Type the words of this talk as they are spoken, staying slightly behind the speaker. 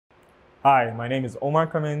Hi, my name is Omar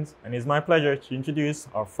Cummins, and it is my pleasure to introduce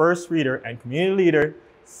our first reader and community leader,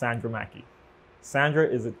 Sandra Mackey. Sandra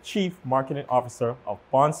is the Chief Marketing Officer of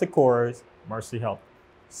Bon Secours Mercy Health.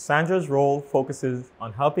 Sandra's role focuses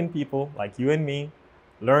on helping people like you and me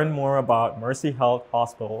learn more about Mercy Health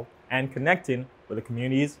Hospital and connecting with the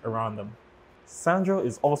communities around them. Sandra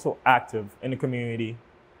is also active in the community,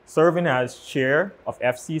 serving as chair of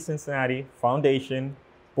FC Cincinnati Foundation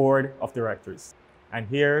Board of Directors. And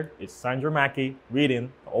here is Sandra Mackey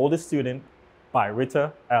reading The Oldest Student by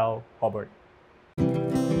Rita L. Hubbard.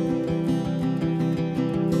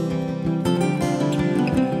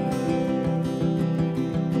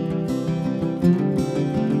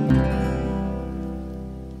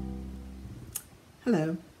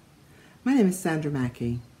 Hello, my name is Sandra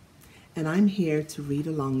Mackey, and I'm here to read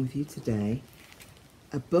along with you today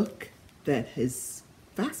a book that is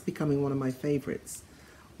fast becoming one of my favorites.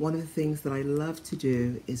 One of the things that I love to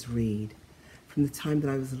do is read. From the time that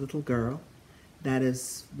I was a little girl, that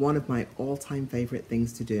is one of my all-time favorite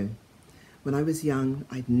things to do. When I was young,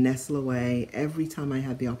 I'd nestle away every time I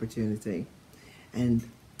had the opportunity and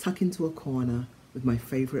tuck into a corner with my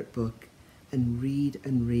favorite book and read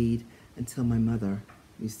until my mother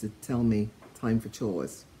used to tell me time for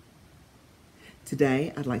chores.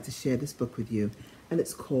 Today, I'd like to share this book with you, and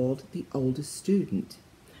it's called The Oldest Student: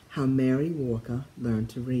 How Mary Walker Learned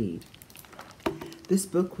to Read. This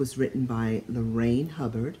book was written by Lorraine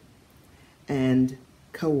Hubbard, and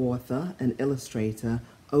co-author and illustrator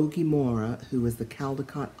Ogie Mora, who was the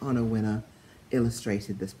Caldecott Honor winner,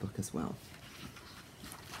 illustrated this book as well.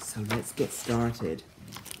 So let's get started.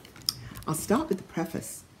 I'll start with the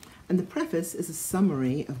preface, and the preface is a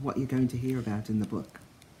summary of what you're going to hear about in the book.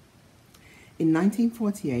 In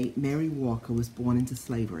 1948, Mary Walker was born into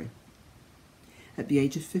slavery. At the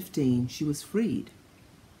age of 15, she was freed.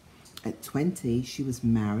 At 20, she was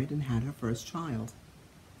married and had her first child.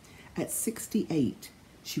 At 68,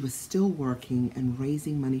 she was still working and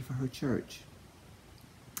raising money for her church.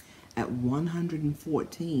 At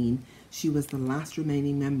 114, she was the last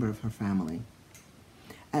remaining member of her family.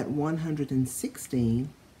 At 116,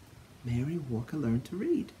 Mary Walker learned to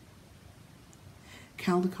read.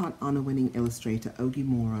 Caldecott Honor-winning illustrator Ogie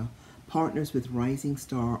Mora partners with rising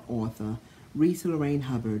star author Rita Lorraine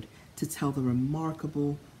Hubbard to tell the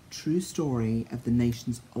remarkable, true story of the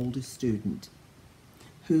nation's oldest student,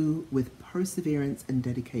 who, with perseverance and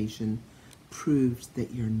dedication, proved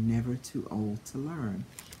that you're never too old to learn.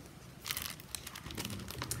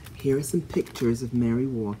 Here are some pictures of Mary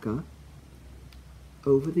Walker.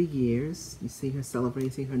 Over the years, you see her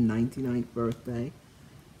celebrating her 99th birthday.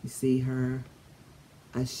 You see her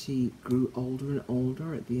as she grew older and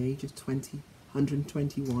older at the age of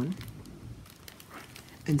 121.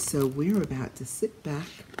 And so we're about to sit back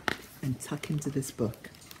and tuck into this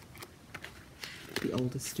book, The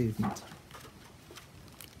Oldest Student.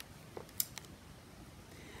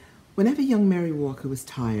 Whenever young Mary Walker was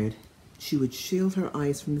tired, she would shield her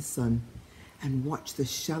eyes from the sun and watch the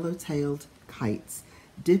shallow-tailed kites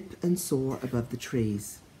dip and soar above the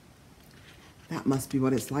trees. That must be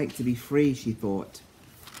what it's like to be free, she thought.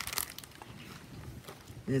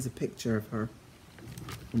 There's a picture of her,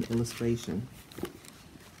 an illustration.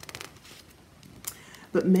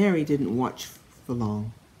 But Mary didn't watch for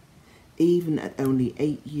long. Even at only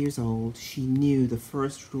 8 years old, she knew the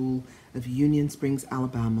first rule of Union Springs,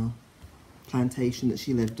 Alabama, plantation that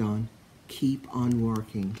she lived on: keep on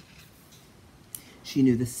working. She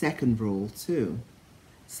knew the second rule, too.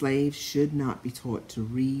 Slaves should not be taught to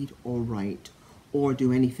read or write or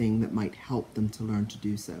do anything that might help them to learn to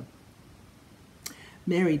do so.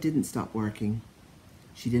 Mary didn't stop working.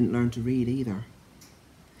 She didn't learn to read either.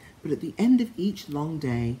 But at the end of each long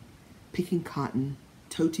day, picking cotton,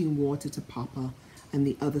 toting water to Papa and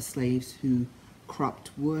the other slaves who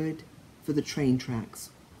cropped wood for the train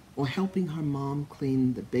tracks, or helping her mom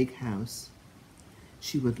clean the big house,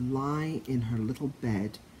 she would lie in her little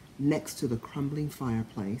bed next to the crumbling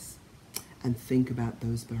fireplace and think about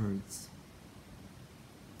those birds.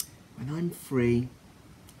 When I'm free,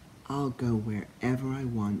 I'll go wherever I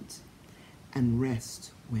want and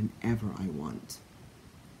rest whenever I want.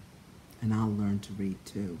 And I'll learn to read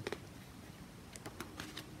too.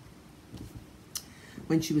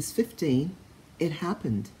 When she was 15, it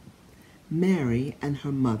happened. Mary and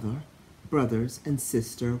her mother, brothers, and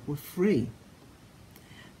sister were free.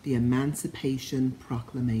 The Emancipation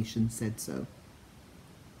Proclamation said so.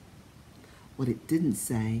 What it didn't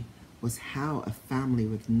say was how a family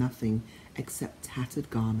with nothing except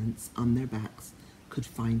tattered garments on their backs could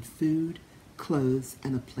find food, clothes,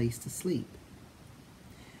 and a place to sleep.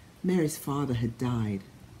 Mary's father had died,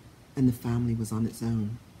 and the family was on its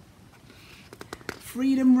own.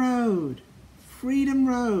 Freedom Road! Freedom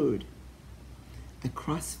Road!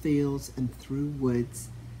 Across fields and through woods,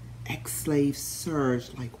 ex-slaves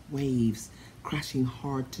surged like waves crashing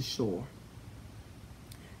hard to shore.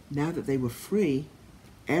 Now that they were free,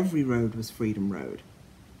 every road was Freedom Road.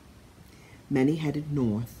 Many headed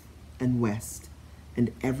north and west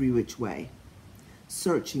and every which way,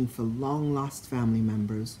 searching for long-lost family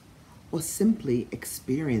members or simply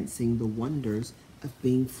experiencing the wonders of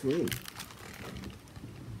being free.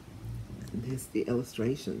 And here's the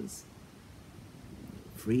illustrations.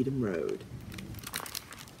 Freedom Road.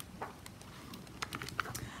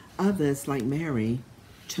 Others, like Mary,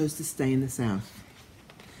 chose to stay in the South.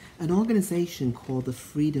 An organization called the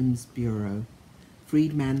Freedman's Bureau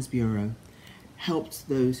helped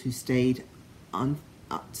those who stayed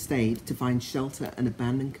to find shelter in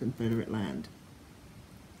abandoned Confederate land.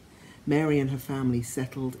 Mary and her family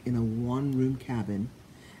settled in a one-room cabin,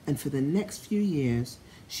 and for the next few years,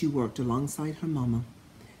 she worked alongside her mama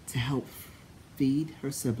to help feed her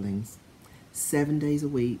siblings. 7 days a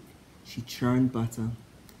week, she churned butter,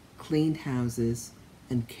 cleaned houses,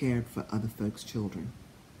 and cared for other folks' children.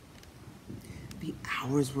 The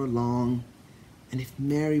hours were long, and if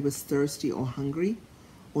Mary was thirsty or hungry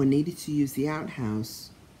or needed to use the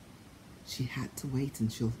outhouse, she had to wait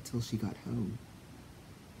until she got home.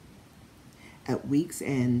 At week's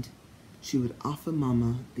end, she would offer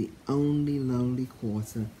Mama the only lonely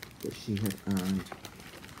quarter that she had earned.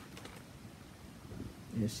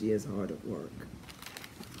 Here she is hard at work.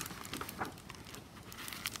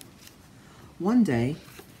 One day,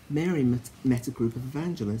 Mary met a group of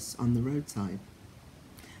evangelists on the roadside.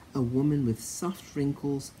 A woman with soft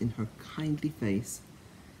wrinkles in her kindly face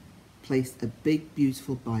placed a big,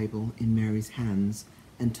 beautiful Bible in Mary's hands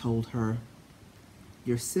and told her,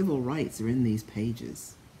 "Your civil rights are in these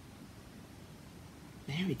pages."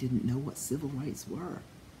 Mary didn't know what civil rights were.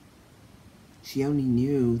 She only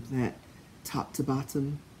knew that top to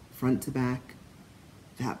bottom, front to back,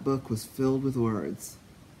 that book was filled with words.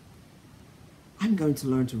 "I'm going to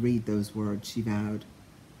learn to read those words," she vowed.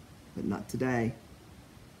 "But not today.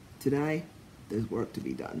 Today, there's work to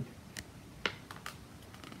be done.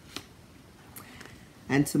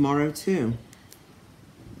 And tomorrow too."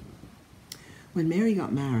 When Mary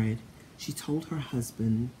got married, she and her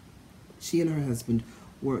husband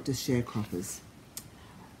worked as sharecroppers,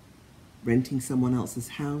 renting someone else's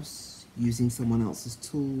house, using someone else's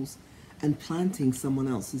tools, and planting someone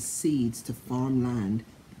else's seeds to farm land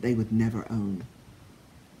they would never own.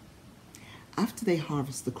 After they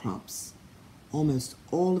harvest the crops, almost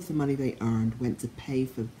all of the money they earned went to pay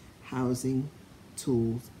for housing,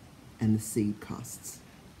 tools, and the seed costs.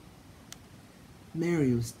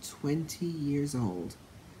 Mary was 20 years old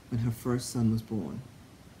when her first son was born.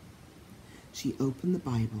 She opened the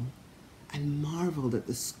Bible and marveled at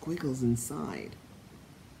the squiggles inside.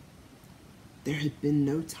 There had been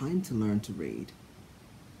no time to learn to read.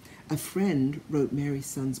 A friend wrote Mary's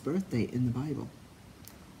son's birthday in the Bible,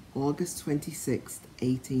 August 26th,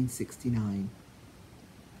 1869.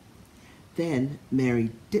 Then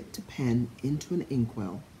Mary dipped a pen into an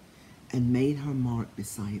inkwell and made her mark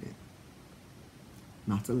beside it.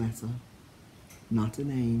 Not a letter, not a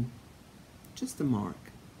name, just a mark.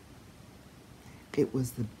 It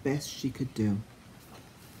was the best she could do.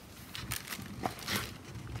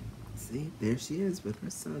 See, there she is with her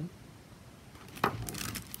son.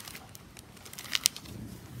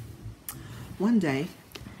 One day,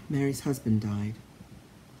 Mary's husband died.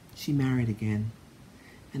 She married again,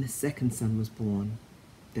 and a second son was born,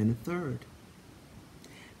 then a third.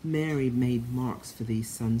 Mary made marks for these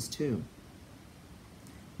sons too.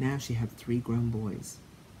 Now she had 3 grown boys.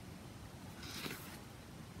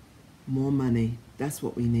 More money, that's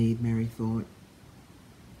what we need, Mary thought.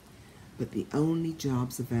 But the only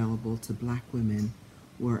jobs available to black women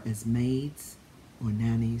were as maids or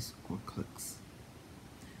nannies or cooks.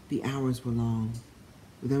 The hours were long,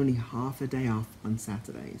 with only half a day off on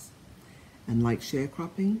Saturdays. And like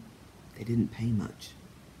sharecropping, they didn't pay much.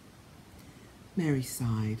 Mary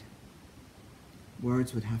sighed.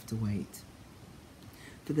 Words would have to wait.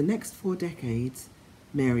 For the next 4 decades,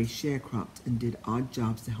 Mary sharecropped and did odd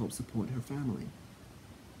jobs to help support her family.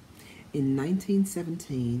 In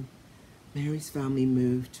 1917, Mary's family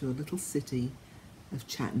moved to a little city of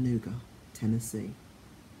Chattanooga, Tennessee.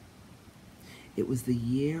 It was the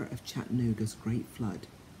year of Chattanooga's Great Flood.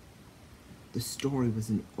 The story was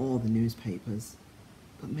in all the newspapers,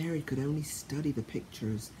 but Mary could only study the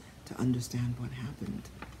pictures to understand what happened.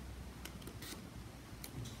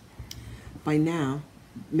 By now,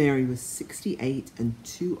 Mary was 68 and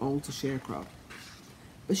too old to sharecrop,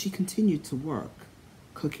 but she continued to work,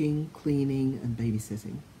 cooking, cleaning, and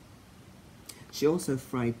babysitting. She also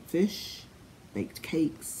fried fish, baked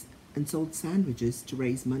cakes, and sold sandwiches to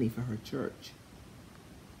raise money for her church.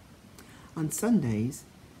 On Sundays,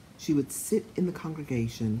 she would sit in the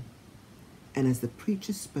congregation, and as the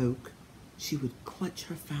preacher spoke, she would clutch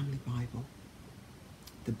her family Bible,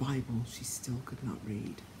 the Bible she still could not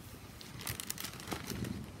read.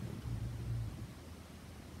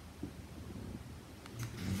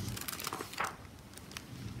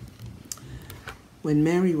 When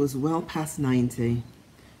Mary was well past 90,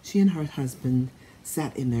 she and her husband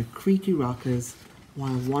sat in their creaky rockers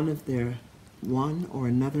while one or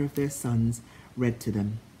another of their sons read to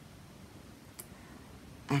them.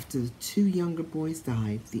 After the two younger boys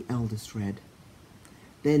died, the eldest read.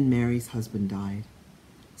 Then Mary's husband died.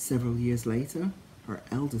 Several years later, her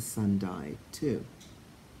eldest son died too.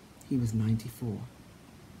 He was 94.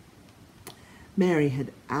 Mary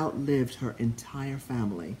had outlived her entire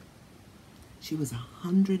family. She was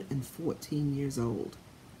 114 years old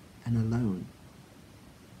and alone.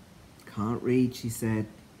 "Can't read," she said.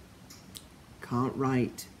 "Can't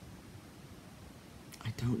write.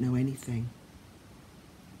 I don't know anything."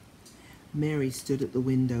 Mary stood at the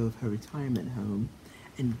window of her retirement home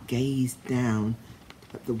and gazed down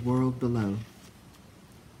at the world below.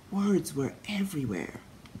 Words were everywhere,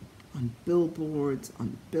 on billboards,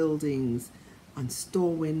 on buildings, on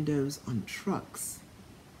store windows, on trucks.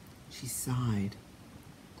 She sighed.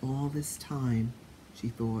 All this time, she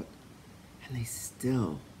thought, and they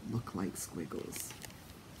still look like squiggles.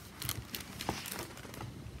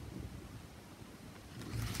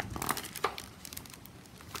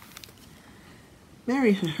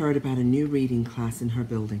 Mary had heard about a new reading class in her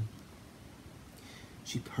building.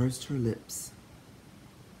 She pursed her lips.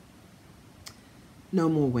 No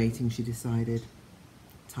more waiting, she decided.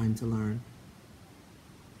 Time to learn.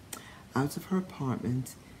 Out of her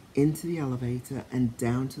apartment, into the elevator, and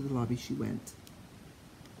down to the lobby she went.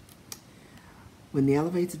 When the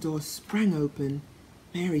elevator door sprang open,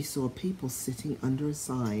 Mary saw people sitting under a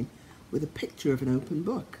sign with a picture of an open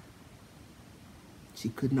book. She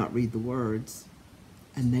could not read the words.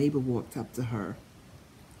 A neighbor walked up to her.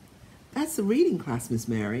 "That's the reading class, Miss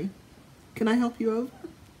Mary. Can I help you over?"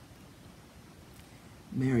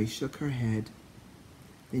 Mary shook her head.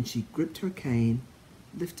 Then she gripped her cane,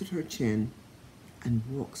 lifted her chin, and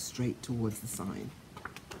walked straight towards the sign.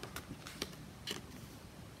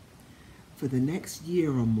 For the next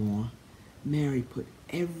year or more, Mary put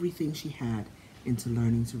everything she had into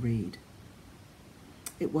learning to read.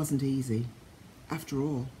 It wasn't easy. After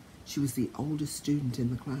all, she was the oldest student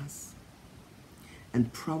in the class,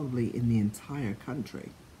 and probably in the entire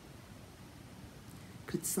country.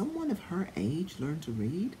 Could someone of her age learn to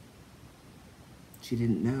read? She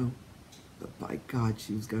didn't know, but by God,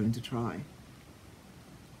 she was going to try.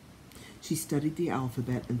 She studied the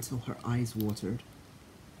alphabet until her eyes watered.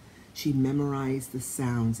 She memorized the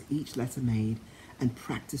sounds each letter made and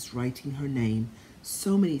practiced writing her name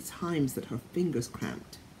so many times that her fingers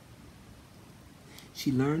cramped.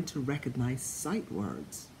 She learned to recognize sight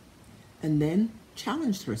words and then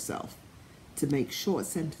challenged herself to make short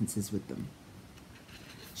sentences with them.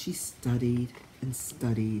 She studied and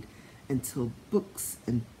studied until books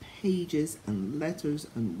and pages and letters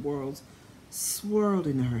and words swirled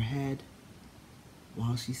in her head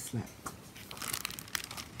while she slept.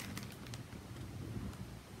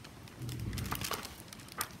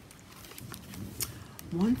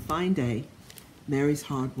 One fine day, Mary's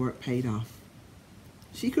hard work paid off.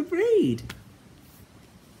 She could read.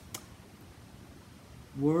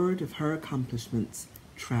 Word of her accomplishments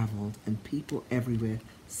traveled, and people everywhere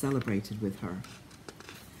celebrated with her.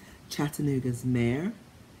 Chattanooga's mayor,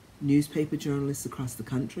 newspaper journalists across the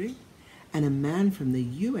country, and a man from the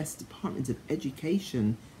U.S. Department of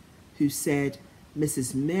Education who said,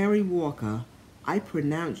 "Mrs. Mary Walker, I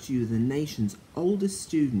pronounce you the nation's oldest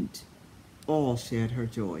student," all shared her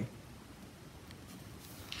joy.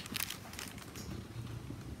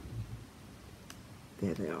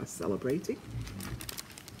 There they are celebrating.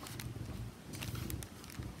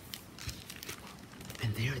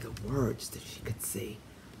 And there are the words that she could see.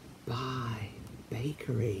 Buy,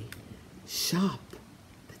 bakery, shop,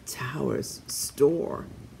 the towers, store.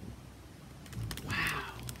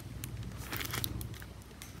 Wow.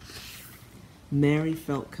 Mary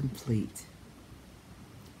felt complete.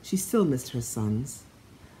 She still missed her sons,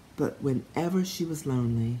 but whenever she was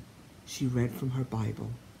lonely, she read from her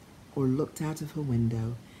Bible or looked out of her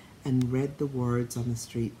window and read the words on the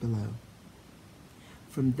street below.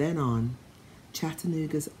 From then on,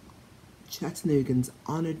 Chattanoogans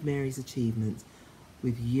honored Mary's achievements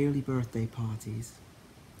with yearly birthday parties.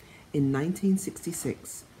 In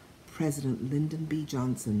 1966, President Lyndon B.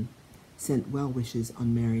 Johnson sent well wishes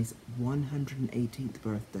on Mary's 118th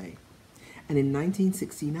birthday. And in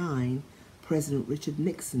 1969, President Richard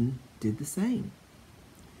Nixon did the same.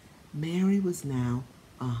 Mary was now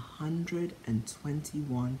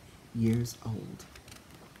 121 years old.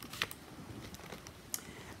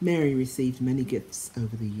 Mary received many gifts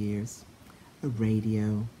over the years: a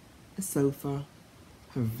radio, a sofa,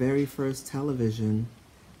 her very first television,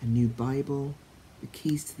 a new Bible, the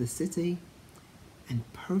keys to the city,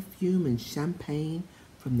 and perfume and champagne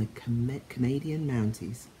from the Canadian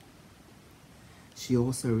Mounties. She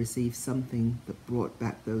also received something that brought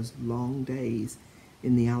back those long days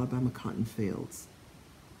in the Alabama cotton fields: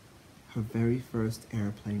 her very first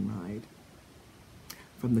airplane ride.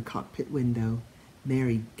 From the cockpit window,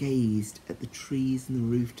 Mary gazed at the trees and the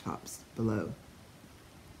rooftops below.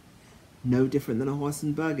 No different than a horse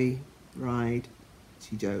and buggy ride,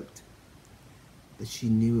 she joked. But she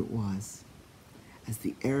knew it was, as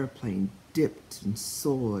the airplane dipped and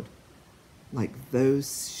soared like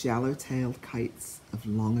those shallow-tailed kites of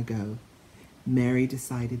long ago. Mary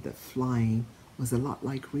decided that flying was a lot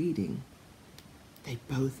like reading. They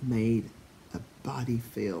both made a body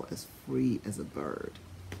feel as free as a bird.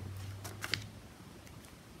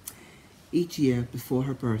 Each year before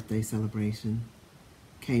her birthday celebration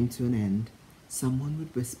came to an end, someone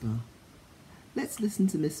would whisper, "Let's listen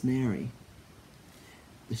to Miss Mary."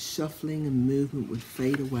 The shuffling and movement would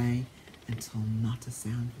fade away until not a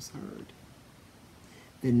sound was heard.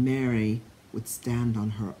 Then Mary would stand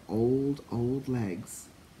on her old legs,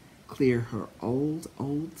 clear her old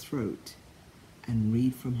throat, and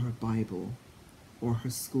read from her Bible or her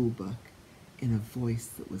school book in a voice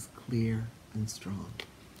that was clear and strong.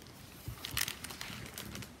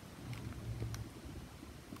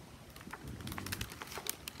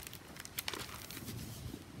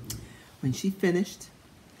 When she finished,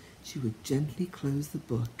 she would gently close the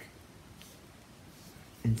book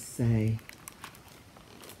and say,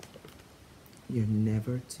 "You're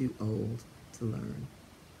never too old to learn."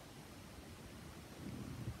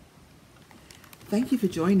 Thank you for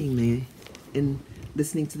joining me in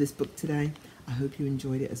listening to this book today. I hope you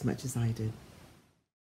enjoyed it as much as I did.